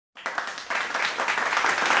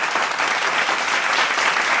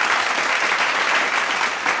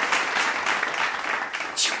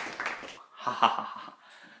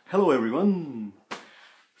Hello everyone.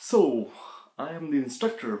 So I am the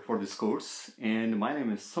instructor for this course and my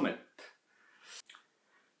name is Sumit.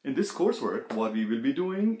 In this coursework, what we will be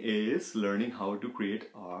doing is learning how to create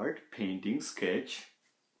art, painting, sketch,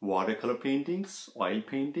 watercolor paintings, oil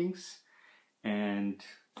paintings, and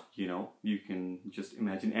you can just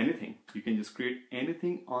imagine anything. You can just create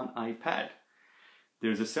anything on iPad.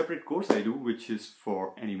 There's a separate course I do which is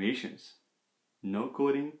for animations. No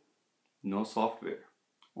coding, no software,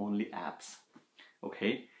 only apps.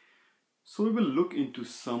 Okay, so we will look into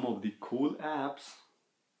some of the cool apps,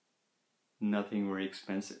 nothing very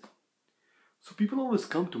expensive. So people always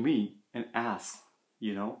come to me and ask,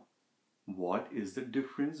 what is the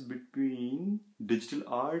difference between digital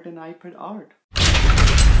art and iPad art?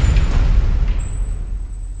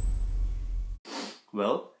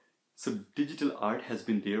 Well, so digital art has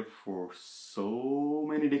been there for so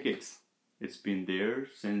many decades. It's been there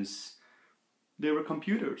since there were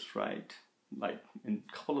computers, right? Like if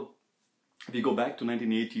you go back to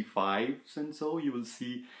 1985 and so, you will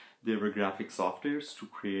see there were graphic softwares to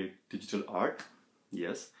create digital art.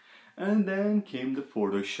 Yes. And then came the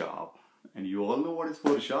Photoshop. And you all know what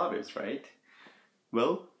Photoshop is, right?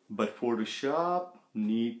 Well, but Photoshop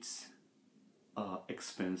needs an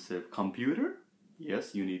expensive computer.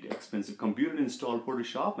 Yes, you need an expensive computer to install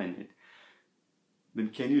Photoshop in it. Then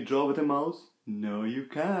can you draw with a mouse? No, you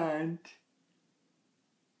can't.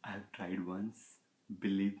 I've tried once.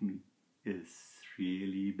 Believe me, it's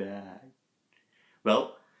really bad.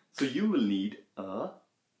 Well, so you will need a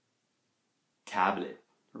tablet.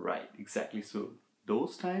 Right, exactly. So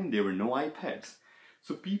those times there were no iPads.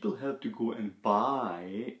 So people had to go and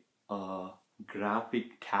buy a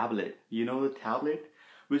graphic tablet. You know the tablet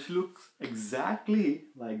which looks exactly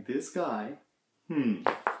like this guy.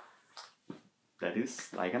 That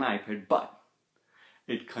is like an iPad, but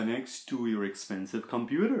it connects to your expensive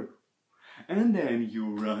computer. And then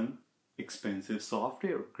you run expensive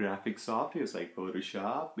software, graphic softwares like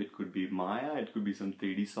Photoshop, it could be Maya, it could be some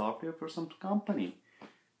 3D software for some company.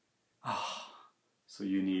 So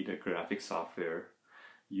you need a graphic software,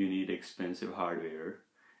 you need expensive hardware,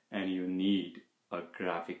 and you need a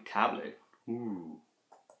graphic tablet. Ooh,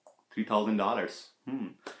 $3,000.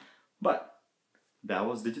 But that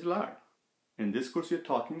was digital art. In this course, we're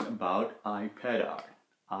talking about iPad art.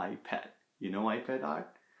 iPad. You know iPad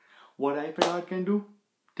art? What iPad art can do?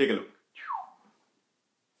 Take a look.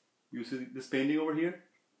 You see this painting over here?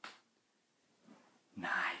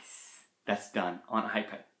 Nice. That's done on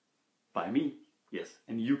iPad. By me. Yes.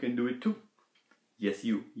 And you can do it too. Yes,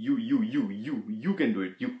 you can do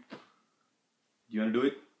it. You want to do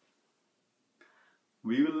it?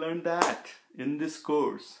 We will learn that in this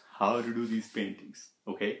course, how to do these paintings.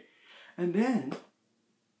 Okay? And then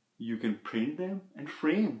you can print them and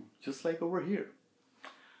frame, just like over here.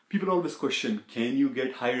 People always question, can you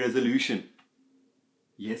get high resolution?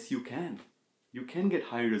 Yes, you can. You can get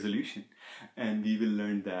high resolution. And we will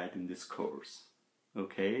learn that in this course.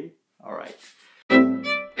 Okay? Alright.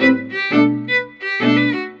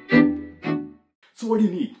 So what do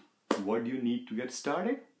you need? What do you need to get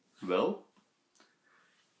started? Well,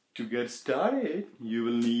 to get started, you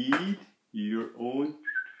will need your own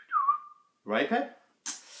iPad.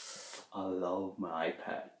 I love my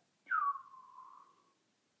iPad.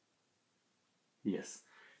 Yes.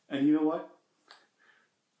 And you know what?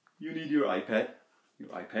 You need your iPad.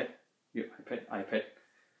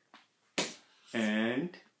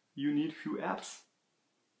 And you need few apps.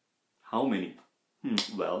 How many?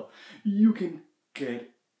 Well, you can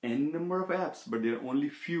get n number of apps, but there are only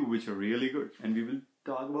few which are really good. And we will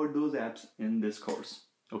talk about those apps in this course.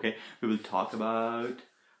 Okay? We will talk about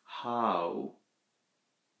how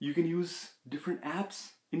you can use different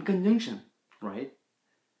apps in conjunction, right?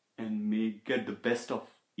 And get the best of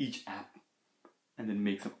each app and then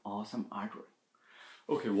make some awesome artwork.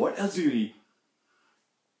 Okay, what else do you need?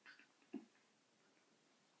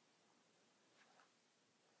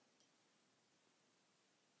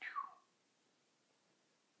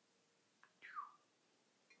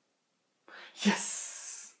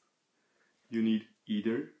 Yes! You need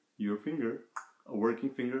either your finger, a working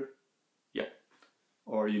finger,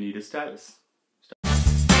 or you need a stylus.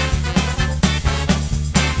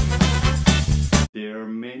 There are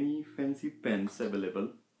many fancy pens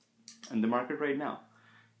available in the market right now.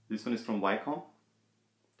 This one is from Vishwakarma.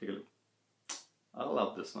 Take a look. I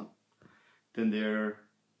love this one. Then there are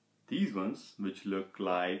these ones which look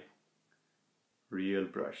like real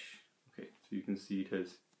brush. Okay, so you can see it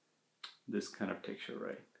has this kind of texture,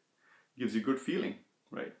 right? Gives you good feeling,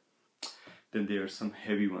 right? Then there are some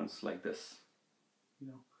heavy ones like this.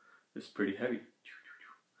 It's pretty heavy.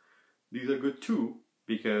 These are good too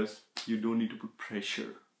because you don't need to put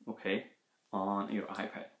pressure, okay, on your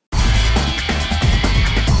iPad.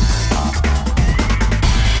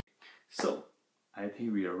 So I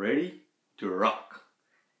think we are ready to rock.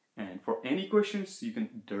 And for any questions, you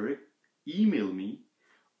can direct email me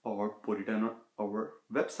or put it on our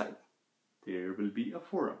website. There will be a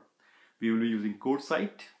forum. We will be using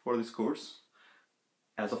CodeSite for this course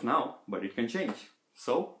as of now, but it can change.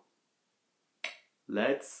 So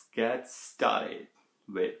let's get started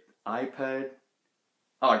with iPad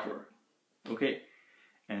artwork. Okay,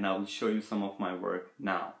 and I will show you some of my work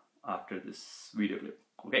now after this video clip.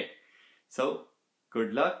 Okay, so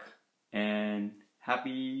good luck and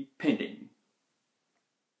happy painting.